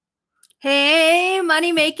Hey,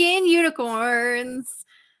 money making unicorns.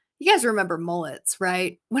 You guys remember mullets,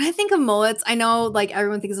 right? When I think of mullets, I know like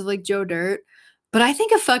everyone thinks of like Joe Dirt, but I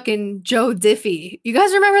think of fucking Joe Diffie. You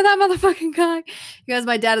guys remember that motherfucking guy? You guys,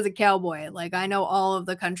 my dad is a cowboy. Like I know all of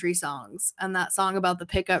the country songs and that song about the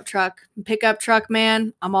pickup truck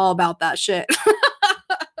man. I'm all about that shit.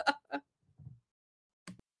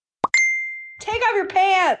 Take off your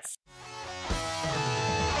pants!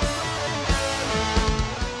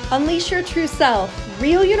 Unleash your true self.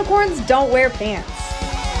 Real unicorns don't wear pants.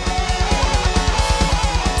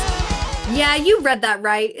 Yeah, you read that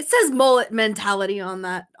right. It says mullet mentality on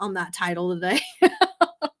that title today.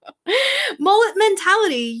 Mullet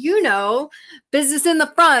mentality, business in the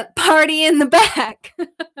front, party in the back.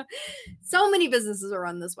 So many businesses are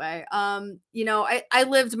run this way. I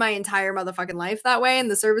lived my entire motherfucking life that way in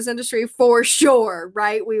the service industry for sure,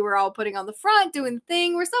 right? We were all putting on the front, doing the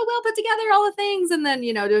thing. We're so well put together, all the things, and then,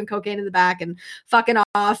 doing cocaine in the back and fucking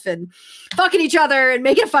off and fucking each other and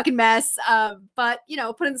making a fucking mess. But,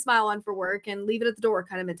 putting the smile on for work and leave it at the door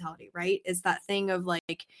kind of mentality, right? Is that thing of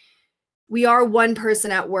like, we are one person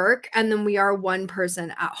at work and then we are one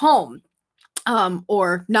person at home.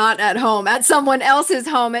 Or not at home, at someone else's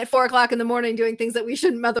home at 4:00 in the morning doing things that we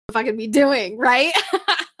shouldn't motherfucking be doing, right?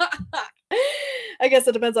 I guess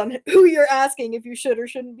it depends on who you're asking if you should or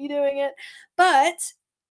shouldn't be doing it. But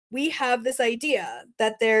we have this idea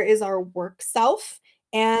that there is our work self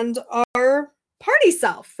and our party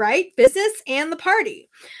self, right? Business and the party.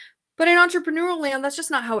 But in entrepreneurial land, that's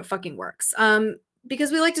just not how it fucking works.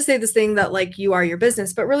 Because we like to say this thing that like you are your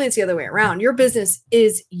business, but really it's the other way around. Your business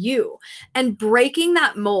is you. And breaking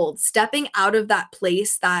that mold, stepping out of that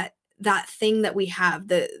place, that thing that we have,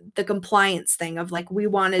 the compliance thing of like we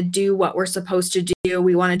want to do what we're supposed to do,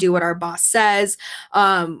 we want to do what our boss says.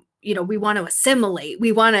 We want to assimilate.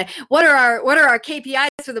 We want to, what are our KPIs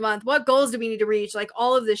for the month? What goals do we need to reach? Like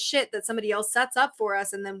all of this shit that somebody else sets up for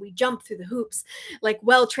us, and then we jump through the hoops like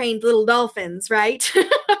well-trained little dolphins, right?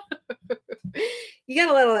 You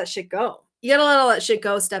gotta let all that shit go. You gotta let all that shit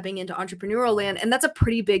go stepping into entrepreneurial land. And that's a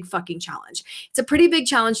pretty big fucking challenge. It's a pretty big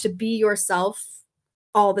challenge to be yourself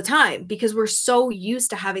all the time because we're so used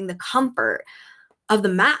to having the comfort of the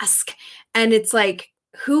mask. And it's like,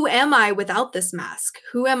 who am I without this mask?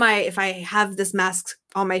 Who am I if I have this mask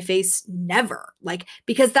on my face? Never. Like,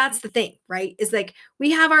 because that's the thing, right? Is like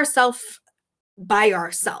we have ourself by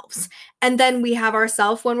ourselves. And then we have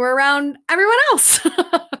ourselves when we're around everyone else.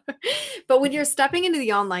 But when you're stepping into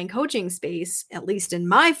the online coaching space, at least in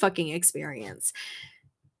my fucking experience,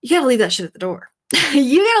 you got to leave that shit at the door.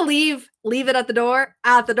 You got to leave it at the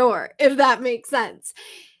door, if that makes sense.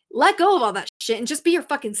 Let go of all that shit and just be your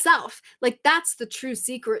fucking self. Like that's the true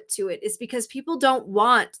secret to it, is because people don't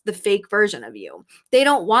want the fake version of you. They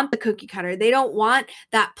don't want the cookie cutter. They don't want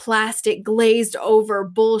that plastic glazed over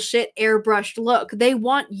bullshit airbrushed look. They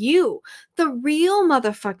want you, the real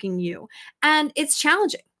motherfucking you. And it's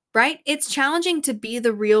challenging, right? It's challenging to be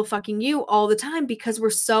the real fucking you all the time because we're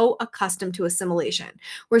so accustomed to assimilation.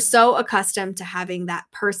 We're so accustomed to having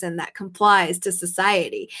that person that complies to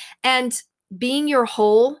society. And being your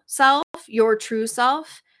whole self, your true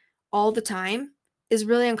self all the time is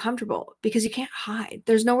really uncomfortable because you can't hide.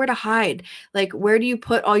 There's nowhere to hide. Like, where do you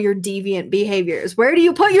put all your deviant behaviors? Where do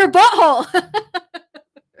you put your butthole?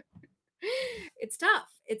 It's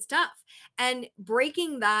tough. It's tough. And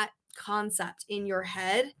breaking that concept in your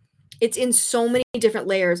head, it's in so many different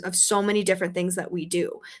layers of so many different things that we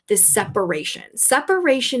do. This separation.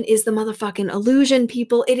 Separation is the motherfucking illusion,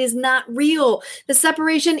 people. It is not real. The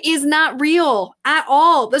separation is not real at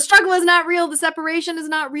all. The struggle is not real. The separation is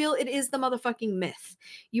not real. It is the motherfucking myth.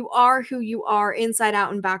 You are who you are inside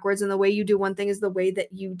out and backwards, and the way you do one thing is the way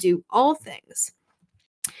that you do all things.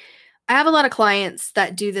 I have a lot of clients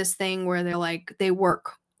that do this thing where they're like, they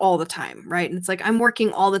work all the time, right? And it's like, I'm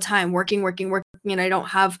working all the time, working, and I don't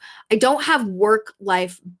have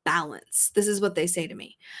work-life balance. This is what they say to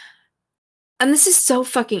me. And this is so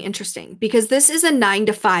fucking interesting because this is a 9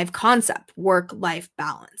 to 5 concept, work-life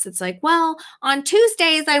balance. It's like, well, on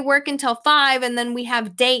Tuesdays I work until 5 and then we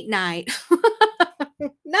have date night.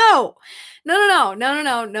 No.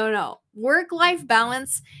 Work-life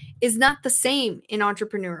balance is not the same in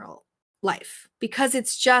entrepreneurial life because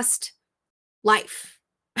it's just life.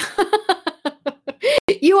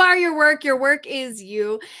 You are your work is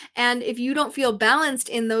you. And if you don't feel balanced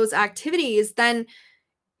in those activities, then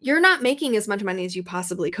you're not making as much money as you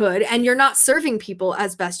possibly could, and you're not serving people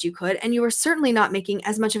as best you could, and you are certainly not making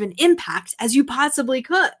as much of an impact as you possibly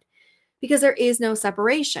could because there is no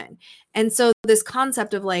separation. And so this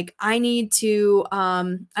concept of like, I need to,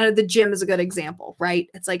 the gym is a good example, right?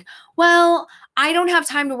 It's like, well, I don't have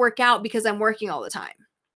time to work out because I'm working all the time.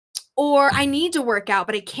 Or I need to work out,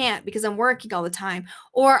 but I can't because I'm working all the time.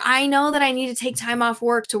 Or I know that I need to take time off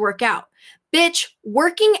work to work out. Bitch,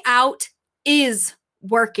 working out is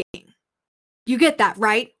working. You get that,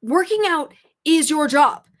 right? Working out is your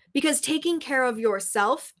job because taking care of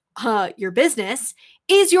yourself, your business,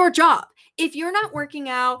 is your job. If you're not working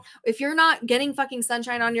out, if you're not getting fucking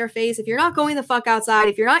sunshine on your face, if you're not going the fuck outside,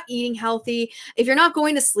 if you're not eating healthy, if you're not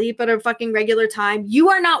going to sleep at a fucking regular time, you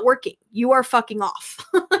are not working. You are fucking off.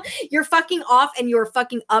 You're fucking off and you're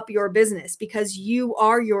fucking up your business because you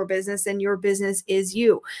are your business and your business is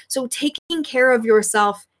you. So taking care of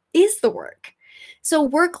yourself is the work. So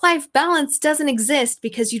work-life balance doesn't exist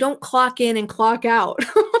because you don't clock in and clock out.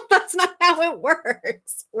 That's not how it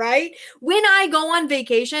works, right? When I go on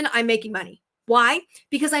vacation, I'm making money. Why?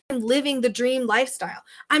 Because I'm living the dream lifestyle.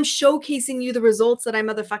 I'm showcasing you the results that I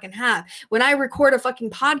motherfucking have. When I record a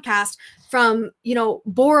fucking podcast from,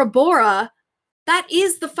 Bora Bora, that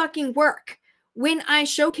is the fucking work. When I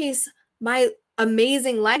showcase my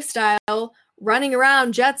amazing lifestyle, running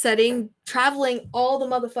around, jet setting, traveling all the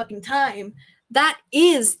motherfucking time, that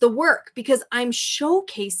is the work because I'm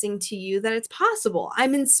showcasing to you that it's possible.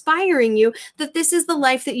 I'm inspiring you that this is the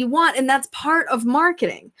life that you want. And that's part of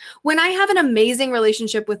marketing. When I have an amazing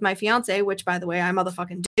relationship with my fiance, which by the way, I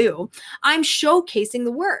motherfucking do, I'm showcasing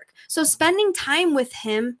the work. So spending time with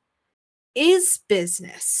him is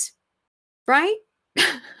business, right?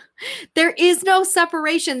 There is no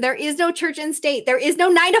separation. There is no church and state. There is no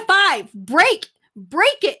 9 to 5. Break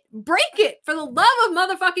it for the love of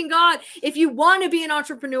motherfucking God. If you want to be an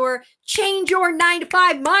entrepreneur, change your 9 to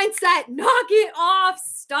 5 mindset. Knock it off.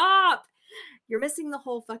 Stop. You're missing the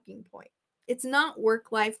whole fucking point. It's not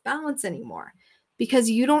work-life balance anymore because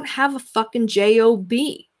you don't have a fucking job.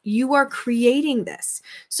 You are creating this.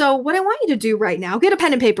 So what I want you to do right now, get a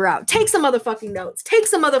pen and paper out, take some motherfucking notes, take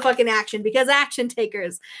some motherfucking action because action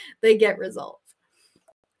takers, they get results.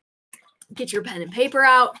 Get your pen and paper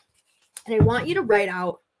out. And I want you to write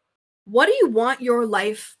out, what do you want your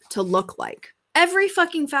life to look like? Every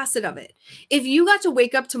fucking facet of it. If you got to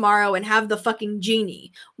wake up tomorrow and have the fucking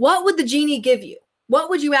genie, what would the genie give you? What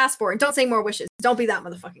would you ask for? And don't say more wishes. Don't be that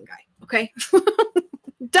motherfucking guy, okay?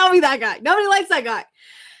 Don't be that guy. Nobody likes that guy.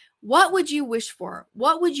 What would you wish for?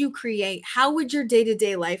 What would you create? How would your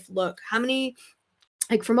day-to-day life look? How many,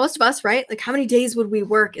 like for most of us, right? Like how many days would we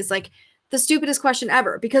work is like the stupidest question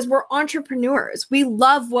ever because we're entrepreneurs. We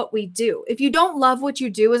love what we do. If you don't love what you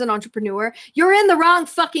do as an entrepreneur, you're in the wrong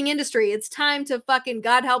fucking industry. It's time to fucking,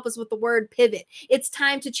 God help us with the word pivot. It's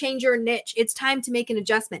time to change your niche. It's time to make an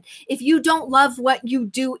adjustment. If you don't love what you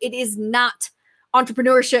do, it is not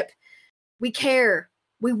entrepreneurship. We care.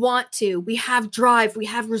 We want to. We have drive. We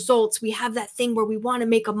have results. We have that thing where we want to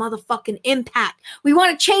make a motherfucking impact. We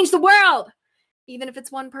want to change the world. Even if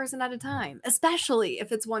it's one person at a time, especially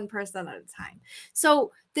if it's one person at a time.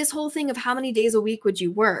 So this whole thing of how many days a week would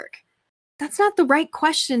you work? That's not the right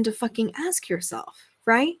question to fucking ask yourself,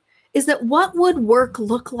 right? Is that what would work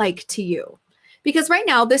look like to you? Because right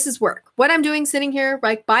now, this is work. What I'm doing sitting here,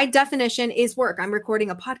 like by definition, is work. I'm recording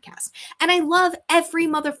a podcast. And I love every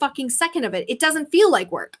motherfucking second of it. It doesn't feel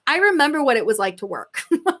like work. I remember what it was like to work.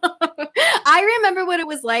 I remember what it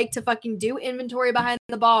was like to fucking do inventory behind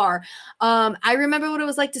the bar. I remember what it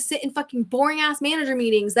was like to sit in fucking boring ass manager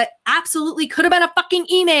meetings that absolutely could have been a fucking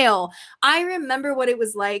email. I remember what it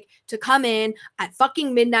was like to come in at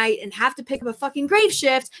fucking midnight and have to pick up a fucking grave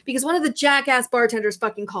shift because one of the jackass bartenders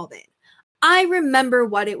fucking called in. I remember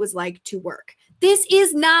what it was like to work. This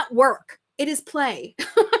is not work. It is play.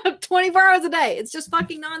 24 hours a day. It's just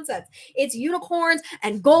fucking nonsense. It's unicorns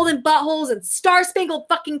and golden buttholes and star-spangled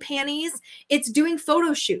fucking panties. It's doing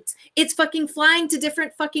photo shoots. It's fucking flying to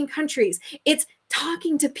different fucking countries. It's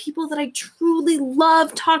talking to people that I truly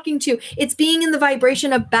love talking to. It's being in the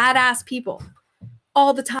vibration of badass people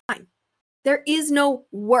all the time. There is no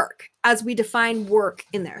work as we define work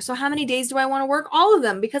in there. So how many days do I want to work? All of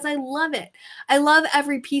them because I love it. I love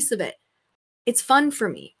every piece of it. It's fun for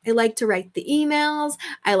me. I like to write the emails.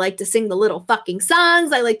 I like to sing the little fucking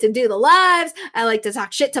songs. I like to do the lives. I like to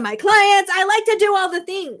talk shit to my clients. I like to do all the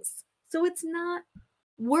things. So it's not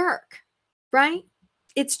work, right?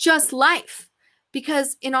 It's just life.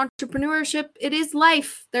 Because in entrepreneurship, it is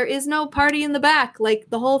life. There is no party in the back. Like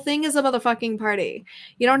the whole thing is a motherfucking party.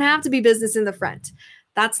 You don't have to be business in the front.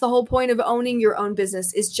 That's the whole point of owning your own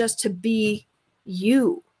business is just to be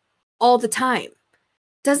you all the time.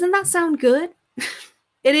 Doesn't that sound good?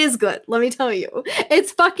 It is good. Let me tell you.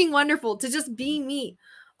 It's fucking wonderful to just be me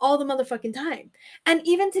all the motherfucking time. And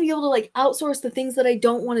even to be able to like outsource the things that I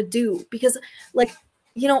don't want to do because like,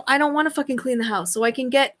 you know, I don't want to fucking clean the house, so I can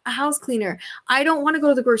get a house cleaner. I don't want to go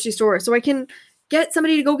to the grocery store, so I can get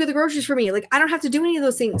somebody to go get the groceries for me. Like, I don't have to do any of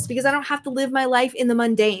those things because I don't have to live my life in the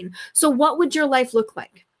mundane. So what would your life look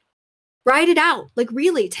like? Write it out. Like,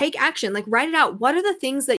 really take action. Like, write it out. What are the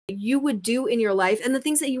things that you would do in your life and the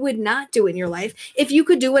things that you would not do in your life if you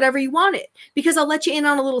could do whatever you wanted? Because I'll let you in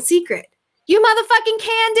on a little secret. You motherfucking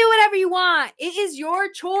can do whatever you want. It is your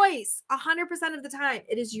choice. 100% of the time,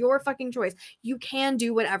 it is your fucking choice. You can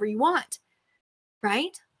do whatever you want,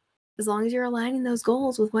 right? As long as you're aligning those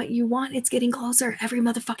goals with what you want, it's getting closer every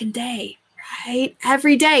motherfucking day, right?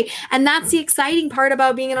 Every day. And that's the exciting part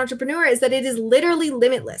about being an entrepreneur is that it is literally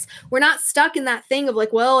limitless. We're not stuck in that thing of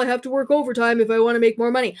like, well, I have to work overtime if I want to make more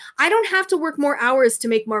money. I don't have to work more hours to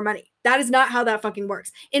make more money. That is not how that fucking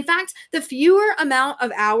works. In fact, the fewer amount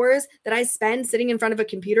of hours that I spend sitting in front of a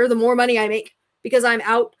computer, the more money I make because I'm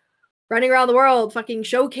out running around the world, fucking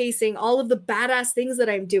showcasing all of the badass things that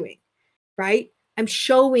I'm doing, right? I'm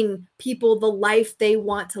showing people the life they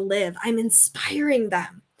want to live. I'm inspiring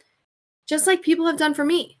them. Just like people have done for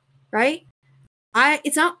me, right?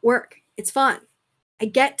 It's not work. It's fun. I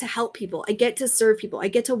get to help people. I get to serve people. I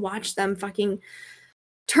get to watch them fucking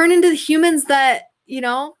turn into the humans that, you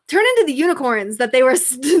know, turn into the unicorns that they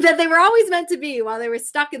were always meant to be while they were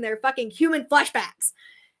stuck in their fucking human flesh bags.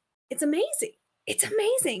 It's amazing. It's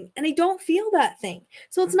amazing. And I don't feel that thing.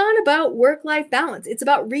 So it's not about work-life balance. It's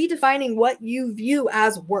about redefining what you view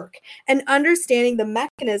as work and understanding the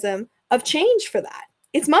mechanism of change for that.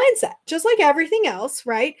 It's mindset, just like everything else,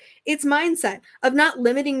 right? It's mindset of not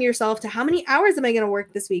limiting yourself to how many hours am I going to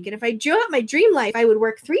work this week? And if I drew out my dream life, I would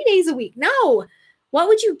work 3 days a week. No. What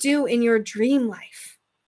would you do in your dream life?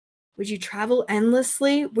 Would you travel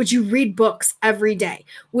endlessly? Would you read books every day?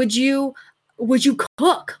 Would you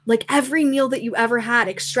cook like every meal that you ever had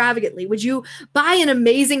extravagantly? Would you buy an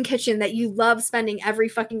amazing kitchen that you love spending every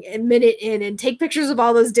fucking minute in and take pictures of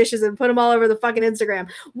all those dishes and put them all over the fucking Instagram?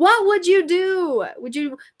 What would you do? Would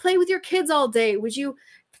you play with your kids all day? Would you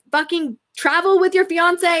fucking travel with your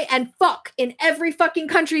fiance and fuck in every fucking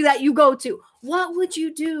country that you go to? What would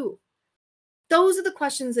you do? Those are the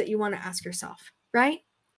questions that you want to ask yourself, right?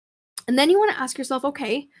 And then you want to ask yourself,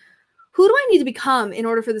 okay, who do I need to become in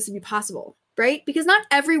order for this to be possible, right? Because not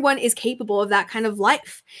everyone is capable of that kind of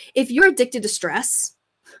life. If you're addicted to stress,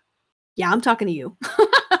 yeah, I'm talking to you.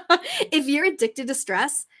 If you're addicted to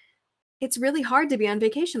stress, it's really hard to be on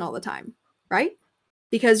vacation all the time, right?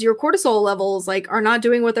 Because your cortisol levels like are not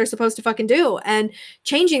doing what they're supposed to fucking do. And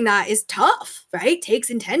changing that is tough, right? It takes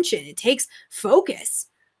intention. It takes focus.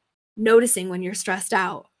 Noticing when you're stressed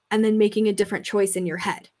out and then making a different choice in your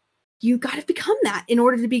head. You got to become that in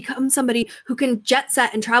order to become somebody who can jet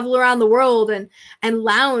set and travel around the world and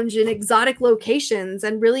lounge in exotic locations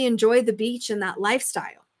and really enjoy the beach and that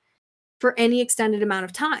lifestyle for any extended amount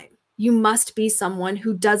of time. You must be someone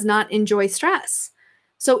who does not enjoy stress.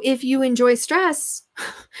 So if you enjoy stress,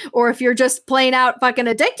 or if you're just plain out fucking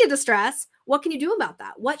addicted to stress, what can you do about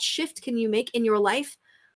that? What shift can you make in your life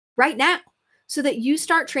right now so that you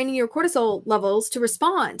start training your cortisol levels to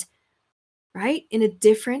respond, right, in a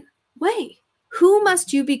different way? Who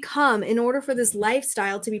must you become in order for this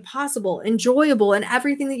lifestyle to be possible, enjoyable, and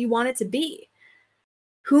everything that you want it to be?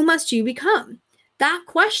 Who must you become? That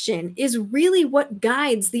question is really what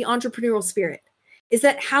guides the entrepreneurial spirit. Is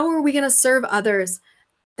that how are we going to serve others?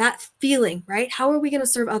 That feeling, right? How are we going to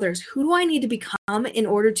serve others? Who do I need to become in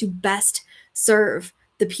order to best serve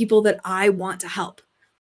the people that I want to help?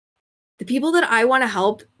 The people that I want to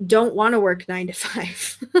help don't want to work 9 to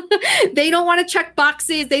 5. They don't want to check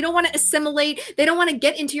boxes. They don't want to assimilate. They don't want to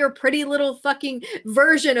get into your pretty little fucking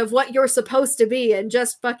version of what you're supposed to be and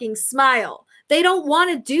just fucking smile. They don't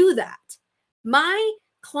want to do that. My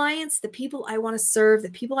clients, the people I want to serve,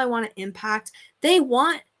 the people I want to impact, they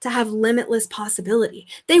want to have limitless possibility.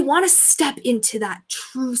 They want to step into that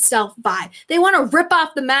true self vibe. They want to rip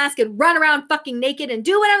off the mask and run around fucking naked and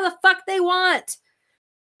do whatever the fuck they want.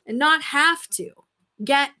 And not have to,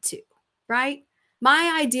 get to, right?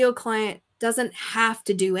 My ideal client doesn't have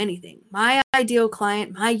to do anything. My ideal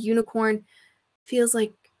client, my unicorn, feels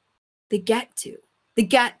like they get to. They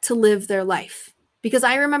get to live their life. Because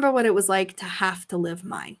I remember what it was like to have to live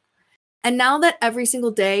mine. And now that every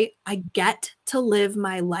single day I get to live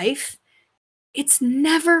my life, it's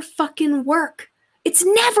never fucking work. It's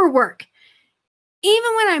never work.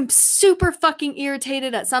 Even when I'm super fucking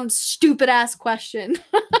irritated at some stupid ass question,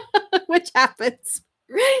 which happens,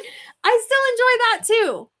 right? I still enjoy that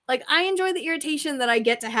too. Like, I enjoy the irritation that I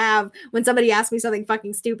get to have when somebody asks me something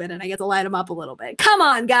fucking stupid and I get to light them up a little bit. Come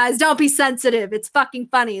on, guys, don't be sensitive. It's fucking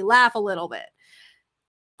funny. Laugh a little bit.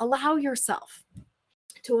 Allow yourself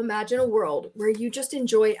to imagine a world where you just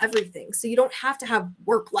enjoy everything. So you don't have to have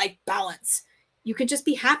work-life balance. You can just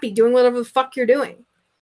be happy doing whatever the fuck you're doing.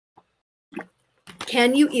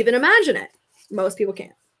 Can you even imagine it? Most people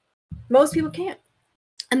can't. Most people can't.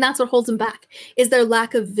 And that's what holds them back, is their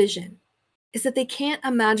lack of vision. Is that they can't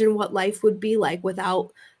imagine what life would be like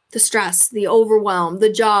without the stress, the overwhelm,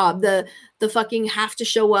 the job, the fucking have to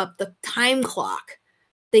show up, the time clock.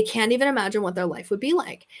 They can't even imagine what their life would be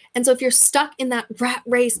like. And so if you're stuck in that rat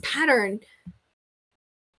race pattern,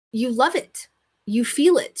 you love it. You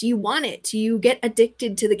feel it. You want it. You get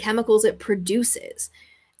addicted to the chemicals it produces,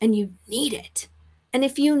 and you need it. And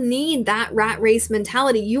if you need that rat race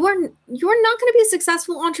mentality, you're not going to be a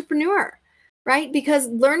successful entrepreneur, right? Because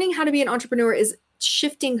learning how to be an entrepreneur is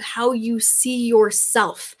shifting how you see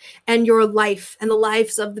yourself and your life and the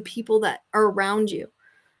lives of the people that are around you.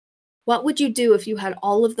 What would you do if you had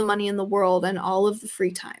all of the money in the world and all of the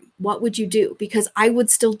free time? What would you do? Because I would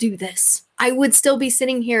still do this. I would still be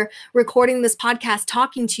sitting here recording this podcast,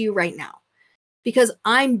 talking to you right now, because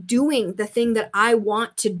I'm doing the thing that I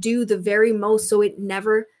want to do the very most, so it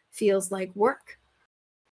never feels like work.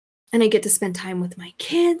 And I get to spend time with my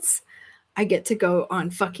kids. I get to go on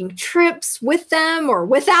fucking trips with them or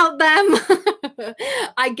without them.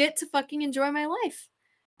 I get to fucking enjoy my life.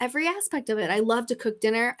 Every aspect of it. I love to cook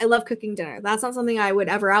dinner. I love cooking dinner. That's not something I would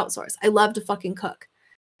ever outsource. I love to fucking cook.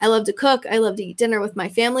 I love to cook. I love to eat dinner with my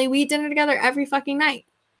family. We eat dinner together every fucking night,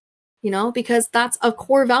 because that's a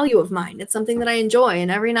core value of mine. It's something that I enjoy. And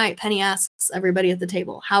every night, Penny asks everybody at the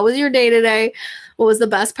table, how was your day today? What was the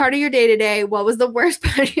best part of your day today? What was the worst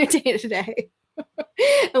part of your day today?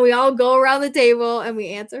 And we all go around the table and we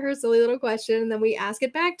answer her silly little question, and then we ask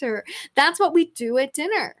it back to her. That's what we do at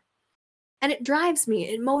dinner. And it drives me.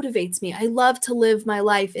 It motivates me. I love to live my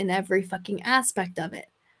life in every fucking aspect of it.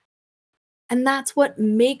 And that's what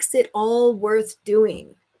makes it all worth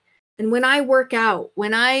doing. And when I work out,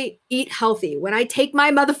 when I eat healthy, when I take my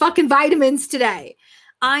motherfucking vitamins today,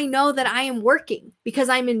 I know that I am working because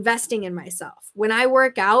I'm investing in myself. When I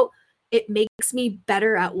work out, it makes me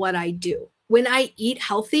better at what I do. When I eat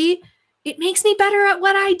healthy, it makes me better at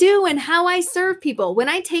what I do and how I serve people. When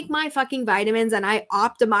I take my fucking vitamins and I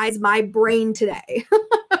optimize my brain today,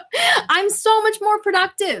 I'm so much more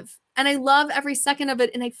productive, and I love every second of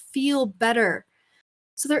it, and I feel better.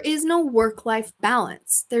 So there is no work-life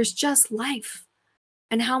balance. There's just life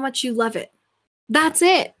and how much you love it. That's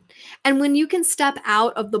it. And when you can step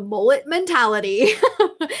out of the mullet mentality,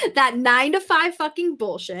 that 9-to-5 fucking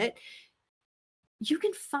bullshit, you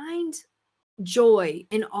can find joy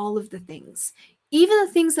in all of the things, even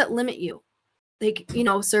the things that limit you, like,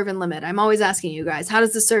 serve and limit. I'm always asking you guys, how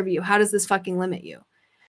does this serve you? How does this fucking limit you?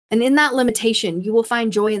 And in that limitation, you will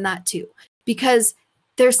find joy in that too, because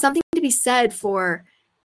there's something to be said for,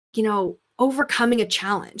 overcoming a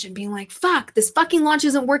challenge and being like, fuck, this fucking launch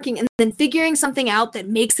isn't working. And then figuring something out that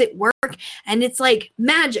makes it work. And it's like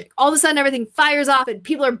magic. All of a sudden, everything fires off and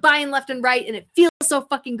people are buying left and right. And it feels so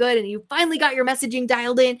fucking good. And you finally got your messaging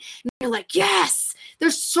dialed in. And you're like, yes,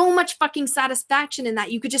 there's so much fucking satisfaction in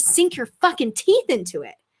that. You could just sink your fucking teeth into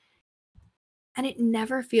it. And it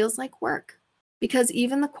never feels like work, because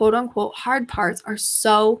even the quote unquote hard parts are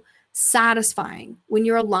so satisfying when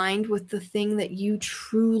you're aligned with the thing that you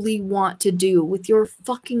truly want to do, with your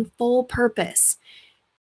fucking full purpose.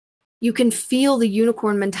 You can feel the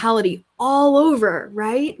unicorn mentality all over,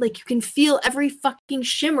 right? Like, you can feel every fucking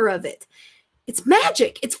shimmer of it. It's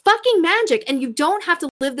magic. It's fucking magic. And you don't have to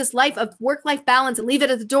live this life of work-life balance and leave it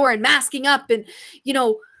at the door and masking up and,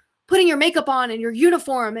 putting your makeup on and your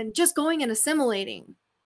uniform and just going and assimilating.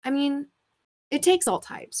 I mean, it takes all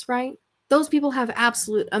types, right? Those people have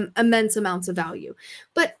absolute immense amounts of value.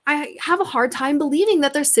 But I have a hard time believing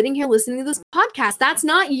that they're sitting here listening to this podcast. That's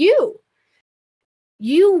not you.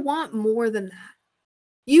 You want more than that.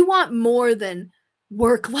 You want more than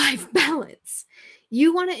work-life balance.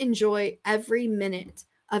 You want to enjoy every minute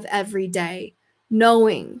of every day,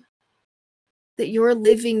 knowing that you're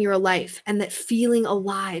living your life and that feeling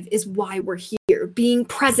alive is why we're here. Being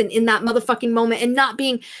present in that motherfucking moment and not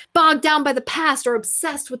being bogged down by the past or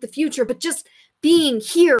obsessed with the future, but just being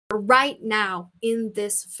here right now in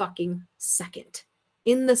this fucking second,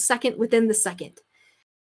 in the second within the second,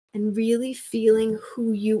 and really feeling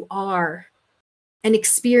who you are and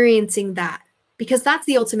experiencing that. Because that's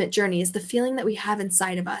the ultimate journey, is the feeling that we have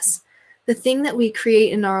inside of us, the thing that we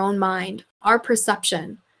create in our own mind, our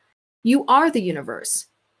perception. You are the universe.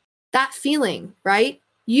 That feeling, right?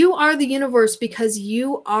 You are the universe because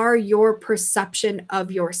you are your perception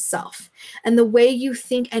of yourself. And the way you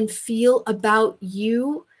think and feel about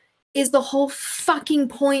you is the whole fucking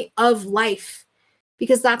point of life,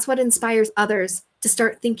 because that's what inspires others to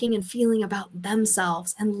start thinking and feeling about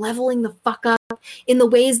themselves and leveling the fuck up in the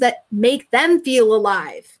ways that make them feel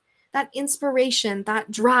alive. That inspiration,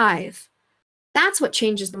 that drive, that's what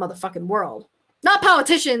changes the motherfucking world. Not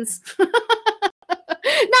politicians.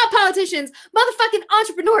 Not politicians. Motherfucking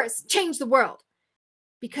entrepreneurs change the world.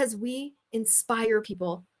 Because we inspire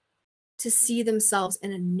people to see themselves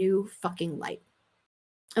in a new fucking light.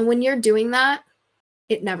 And when you're doing that,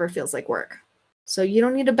 it never feels like work. So you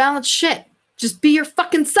don't need to balance shit. Just be your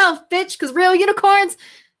fucking self, bitch, because real unicorns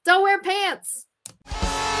don't wear pants.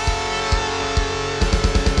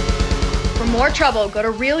 For more trouble, go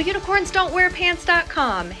to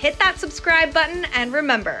realunicornsdon'twearpants.com, hit that subscribe button, and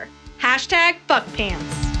remember,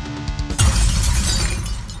 #fuckpants.